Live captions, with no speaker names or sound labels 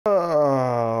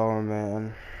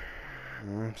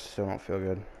still don't feel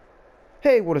good.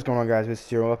 Hey, what is going on, guys? This is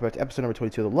Zero. Welcome back to episode number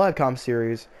 22 of the LiveCom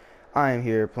series. I am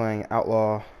here playing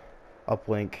Outlaw,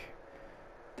 Uplink,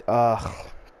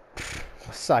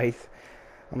 Scythe.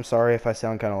 I'm sorry if I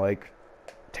sound kind of like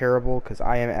terrible, because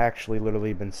I am actually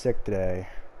literally been sick today.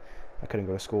 I couldn't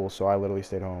go to school, so I literally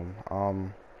stayed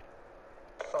home.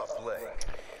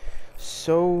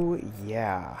 So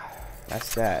yeah,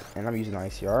 that's that. And I'm using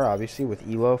ICR, obviously, with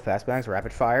ELO, fast bangs,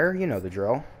 rapid fire. You know the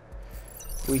drill.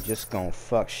 We just gonna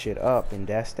fuck shit up, and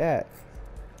that's that.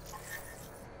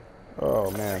 Oh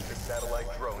man.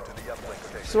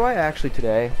 So I actually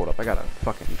today, hold up, I gotta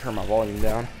fucking turn my volume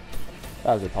down.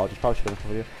 That was an apology, probably should have done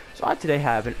video. So I today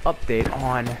have an update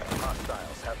on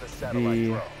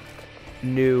the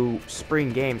new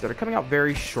spring games that are coming out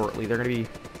very shortly. They're gonna be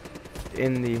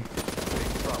in the,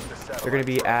 they're gonna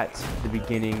be at the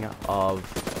beginning of,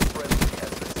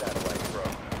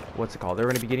 what's it called? They're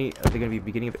gonna be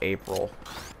beginning of April.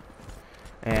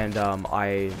 And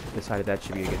I decided that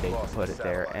should be a good date to put it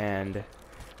there. And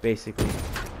basically,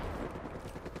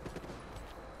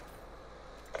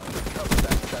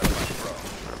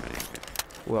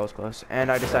 well, was close.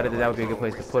 And I decided that that would be a good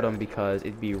place to put them because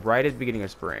it'd be right at the beginning of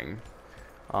spring.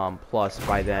 Plus,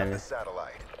 by then,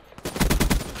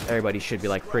 everybody should be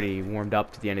like pretty warmed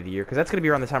up to the end of the year, because that's gonna be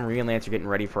around the time where me and Lance are getting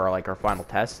ready for our final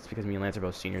tests, because me and Lance are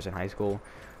both seniors in high school.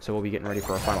 So we'll be getting ready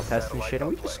for our final tests and shit,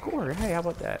 and we just scored. Hey, how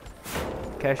about that?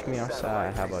 Cash me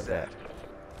outside. How about that?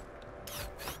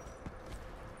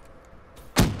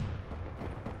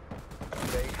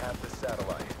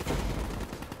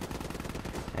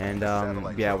 And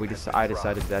yeah, I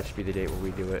decided that should be the date where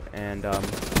we do it. And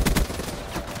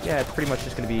yeah, it's pretty much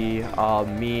just gonna be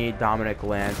me, Dominic,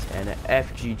 Lance, and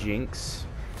FG Jinx.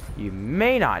 You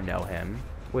may not know him,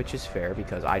 which is fair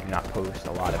because I do not post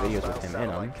a lot of videos with him in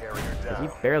them. Because he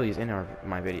barely is in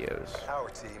my videos,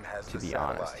 to be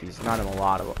honest. He's not in a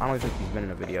lot of, I don't think he's been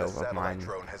in a video of mine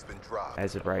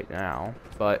as of right now.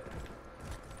 But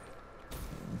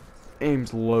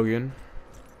name's Logan.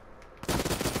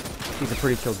 He's a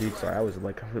pretty chill dude. Sorry, I was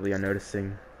like completely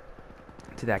unnoticing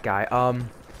to that guy.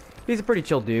 He's a pretty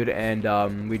chill dude, and I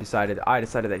decided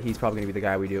that he's probably gonna be the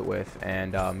guy we do it with.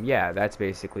 And yeah, that's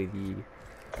basically the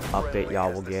update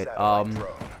y'all will get.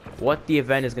 What the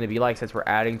event is going to be like, since we're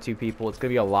adding 2 people, it's going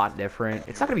to be a lot different.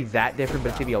 It's not going to be that different, but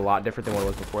it's going to be a lot different than what it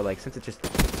was before. Like, since it's just,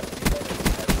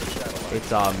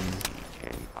 it's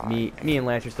me and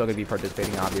Lance are still going to be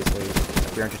participating, obviously.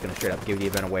 We aren't just going to straight up give the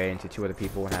event away into 2 other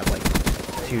people and have like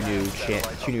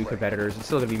 2 new competitors. It's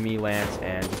still going to be me, Lance,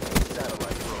 and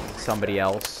somebody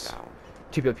else.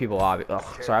 2 people,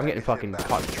 sorry, I'm getting fucking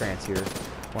caught in trance here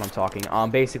when I'm talking.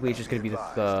 Basically, it's just gonna be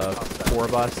the 4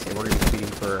 of us, and we're gonna be competing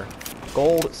for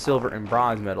gold, silver, and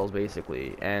bronze medals,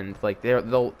 basically. And like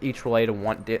they'll each relate to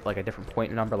like a different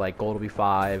point number. Like gold will be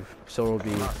 5, silver will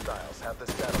be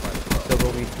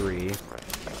 3,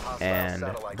 and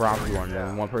bronze will be 1.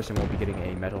 And one person will be getting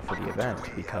a medal for the event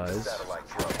because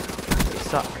they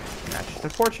suck. And that's just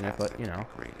unfortunate, but you know,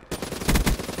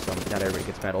 so not everybody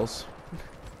gets medals.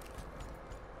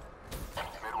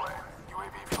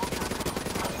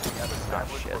 Oh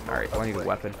shit, alright, I need a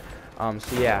weapon.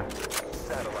 So yeah,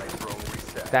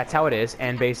 that's how it is,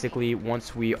 and basically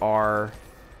once we are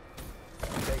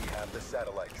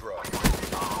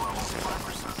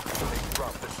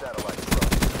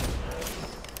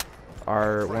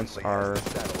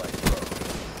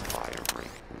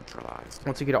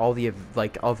once we get all the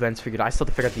events figured out, I still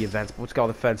have to figure out the events, but once we get all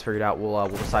the events figured out, we'll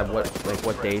decide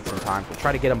what dates and times. We'll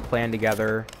try to get them planned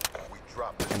together,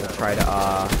 and we'll try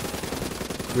to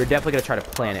we're definitely going to try to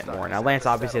plan it more. Now, Lance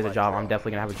obviously has a job. I'm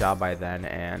definitely going to have a job by then.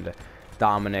 And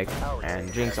Dominic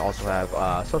and Jinx also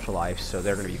have social life, so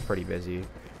they're going to be pretty busy.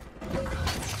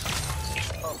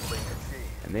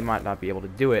 And they might not be able to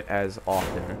do it as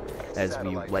often as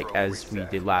we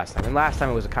did last time. And last time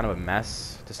it was kind of a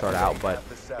mess to start out, but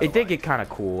it did get kind of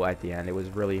cool at the end. It was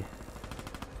really...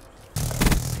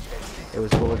 It was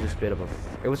a little just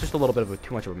a little bit of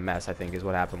too much of a mess, I think, is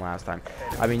what happened last time.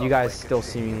 I mean, you guys still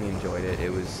seemingly enjoyed it.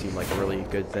 It seemed like a really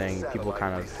good thing. People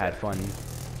kind of had fun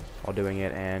while doing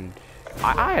it, and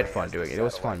I had fun doing it. It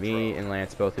was fun. Me and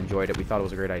Lance both enjoyed it. We thought it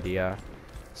was a great idea.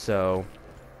 So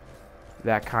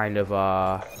that kind of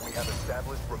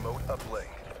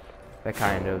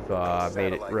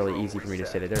made it really easy for me to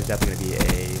say that there's definitely going to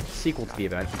be a sequel to the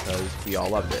event because we all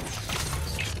loved it.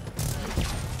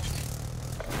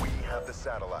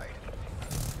 Satellite.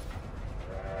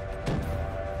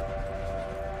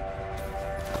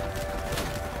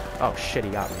 Oh shit,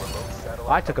 he got me. Well,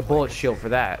 I took a bullet shield for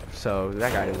that, so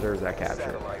that guy deserves that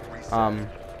capture.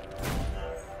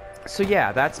 So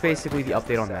yeah, that's basically the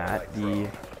update on that.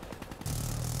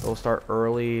 It'll start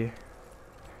early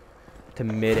to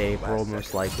mid-April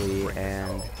most likely,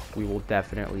 and we will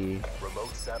definitely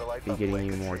be getting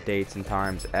you more dates and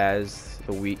times as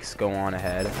the weeks go on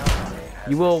ahead.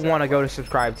 You will want to go to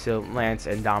subscribe to Lance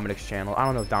and Dominic's channel. I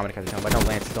don't know if Dominic has a channel, but I know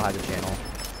Lance still has a channel.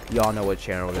 Y'all know what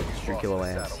channel it is, Streakula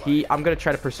Lance. I'm gonna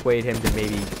try to persuade him to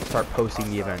maybe start posting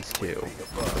the events too,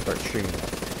 start streaming them.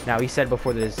 Now he said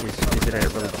before that his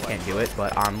internet really just can't do it,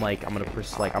 but I'm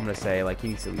gonna say like he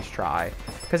needs to at least try,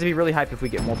 because it'd be really hype if we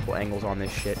get multiple angles on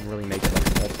this shit and really make it like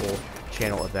a multiple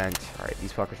channel event. All right,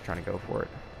 these fuckers are trying to go for it.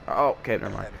 Oh, okay,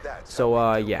 never mind.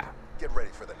 So yeah. Get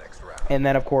ready for the next round. And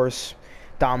then of course,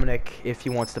 Dominic, if he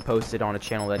wants to post it on a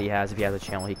channel that he has, if he has a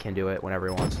channel, he can do it whenever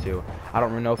he wants to. I don't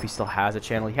really know if he still has a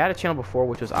channel. He had a channel before,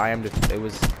 which was it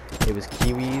was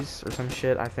Kiwis or some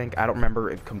shit, I think. I don't remember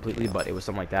it completely, but it was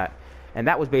something like that. And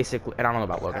that was basically, and I don't know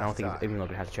about Logan. I don't think even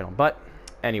Logan has a channel. But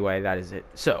anyway, that is it.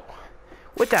 So,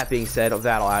 with that being said, of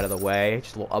that all out of the way,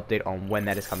 just a little update on when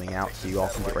that is coming out, so you all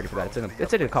can get ready for that.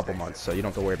 It's in a couple months, so you don't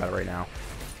have to worry about it right now.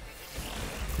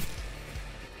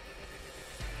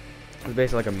 It's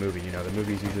basically like a movie, you know. The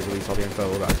movies usually release all the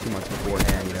info about 2 months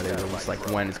beforehand. You know, they release like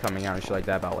when it's coming out and shit like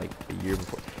that about like a year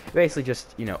before. Basically,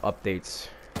 just, you know, updates.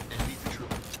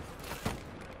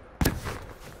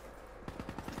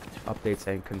 Updates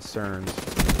and concerns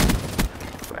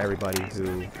for everybody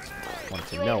who wants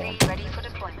to know them.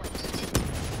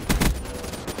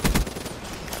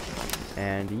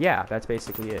 And yeah, that's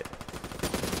basically it.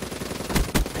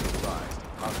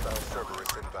 Hostile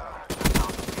Cerberus inbound.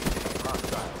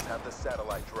 Hostiles have the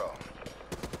satellite drone.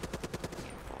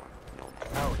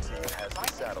 Our team has the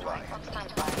satellite.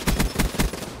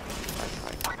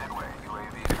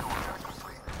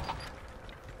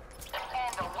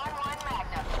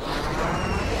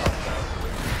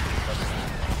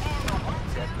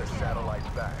 Get the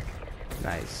satellite back.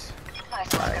 Nice.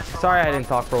 Alright. Sorry I didn't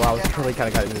talk for a while. I was really kind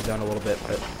of got in the zone a little bit,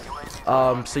 but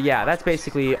so yeah, that's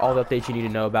basically all the updates you need to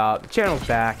know about. The channel's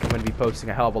back. I'm going to be posting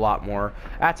a hell of a lot more.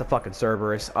 That's a fucking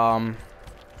Cerberus.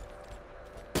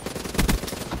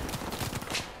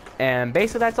 And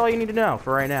basically that's all you need to know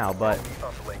for right now, but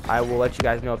I will let you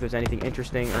guys know if there's anything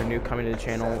interesting or new coming to the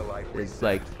channel. It's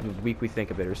like the week we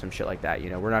think of it or some shit like that, you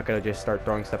know. We're not going to just start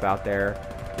throwing stuff out there.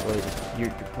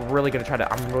 You're really going to try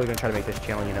to, I'm really going to try to make this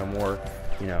channel, you know, more,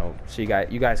 you know, so you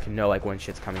guys can know like when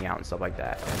shit's coming out and stuff like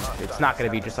that. And it's not going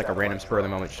to be just like a random spur of the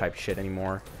moment type shit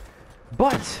anymore.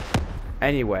 But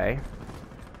anyway,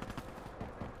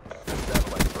 The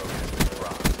satellite drone has been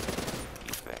dropped.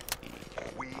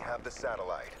 We have the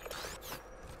satellite.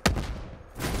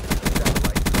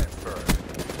 Satellite transferred.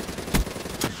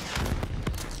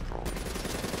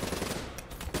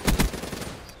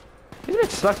 this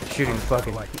bitch sucks at shooting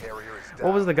fucking. Satellite carrier is down.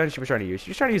 What was the gun she was trying to use?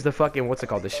 She was trying to use the fucking, what's it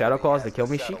called, the Shadow Claws to kill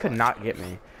me. She could not get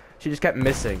me. She just kept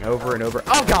missing over and over.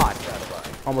 Oh god!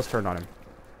 Almost turned on him.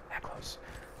 That close.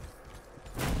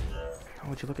 Oh,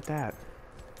 would you look at that?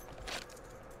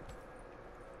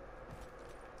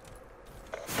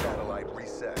 Satellite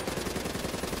reset.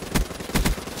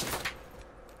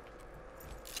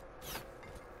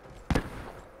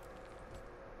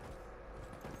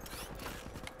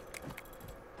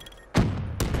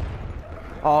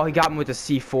 Oh, he got me with the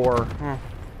C4. Huh.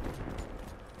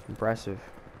 Impressive.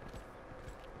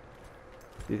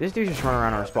 Dude, this dude's just running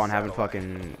around our spawn having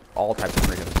fucking all types of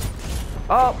freedoms.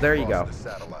 Oh, there you go. The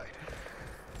satellite.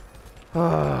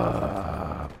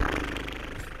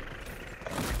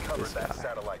 Recovered that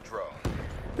satellite drone.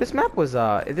 This map was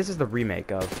this is the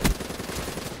remake of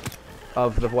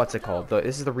the, what's it called?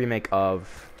 This is the remake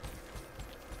of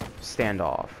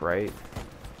Standoff, right?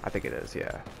 I think it is,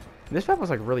 yeah. And this map was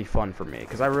like really fun for me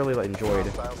because I really like, enjoyed.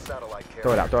 Hostile satellite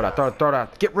Throw it out, throw it out, throw it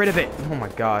out. Get rid of it! Oh my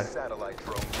god. Satellite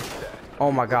drone reset.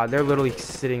 Oh my god, they're literally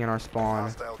sitting in our spawn.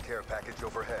 Hostile care package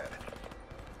overhead.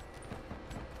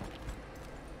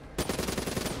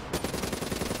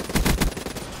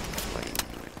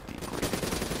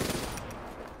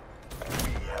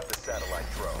 We have the satellite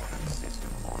drone.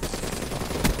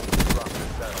 Drop the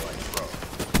satellite drone.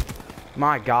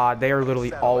 My god, they are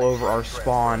literally all over our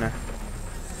spawn.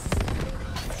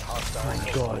 Hostile My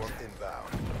god. swarm inbound.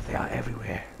 They are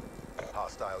everywhere.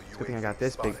 Hostile Good thing I UAV got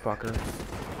this big spotted. fucker.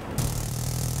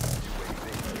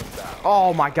 UAV inbound.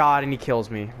 Oh my god, and he kills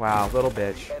me. Wow, little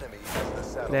bitch. Enemy has the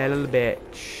satellite. Little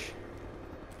bitch.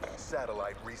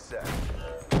 Satellite reset.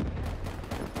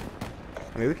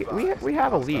 I mean, we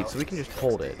have a lead, so we can just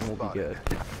hold it, and we'll be good.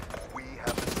 We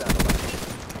have the satellite.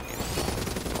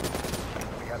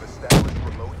 We have established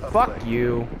remote Fuck uplink.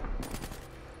 you.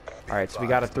 Alright, so we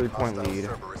got a 3-point Hostile lead.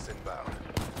 Cerberus inbound.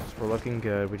 So we're looking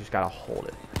good. We just gotta hold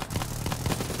it.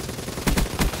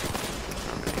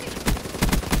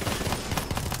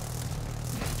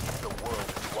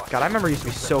 God, I remember I used to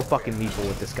be so fucking lethal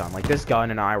with this gun. Like, this gun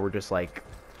and I were just, like,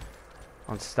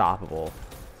 unstoppable.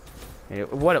 And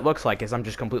what it looks like is I'm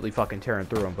just completely fucking tearing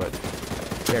through them, but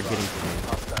they're getting to me.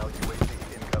 Hostile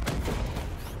UAV incoming.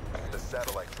 The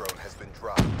satellite drone has been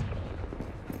dropped.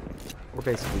 We're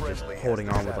basically just holding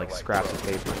on with, like, scraps of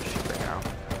paper and shit right now.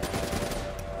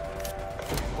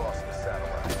 We've lost the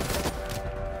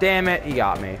satellite. Damn it, he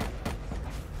got me.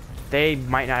 They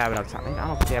might not have enough time. I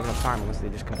don't think they have enough time unless they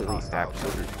just completely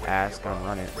absolutely ass gun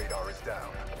run it. Radar is down.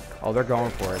 Oh, they're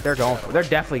going for it. They're going for it. They're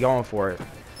definitely going for it.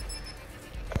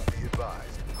 Be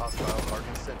advised, hostile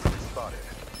hardened sentry spotted.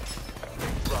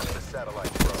 Drop the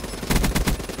satellite drone.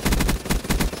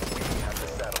 We have the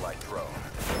satellite drone.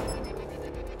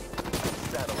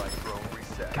 Satellite drone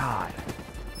reset. God.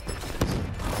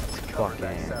 Cover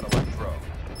that Fucking. satellite drone.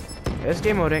 This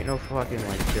game mode ain't no fucking,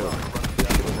 like, joke. This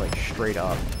shit was, like, straight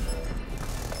up.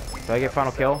 Do I get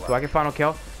final kill? Do I get final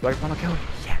kill? Do I get final kill?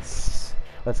 Yes!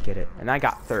 Let's get it. And I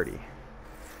got 30.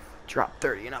 Drop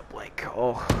 30 and uplink.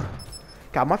 Oh.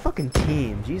 God, my fucking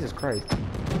team. Jesus Christ.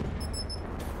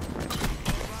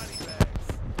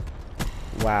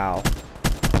 Wow.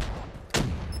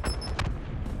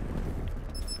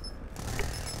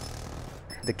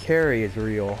 The carry is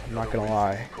real. I'm not gonna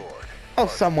lie. Oh,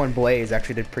 someone Blaze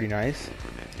actually did pretty nice.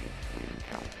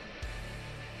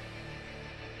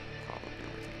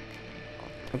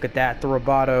 Look at that, the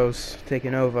Robotos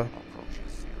taking over.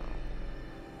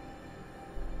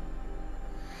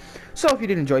 So if you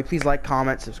did enjoy, please like,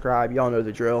 comment, subscribe. Y'all know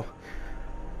the drill.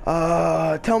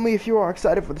 Tell me if you are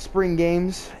excited for the spring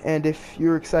games, and if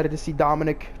you're excited to see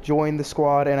Dominic join the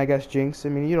squad, and I guess Jinx. I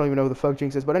mean, you don't even know who the fuck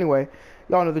Jinx is, but anyway,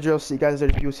 y'all know the drill. See you guys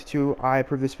later. If you see too, I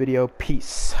approve this video.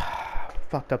 Peace.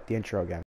 Fucked up the intro again.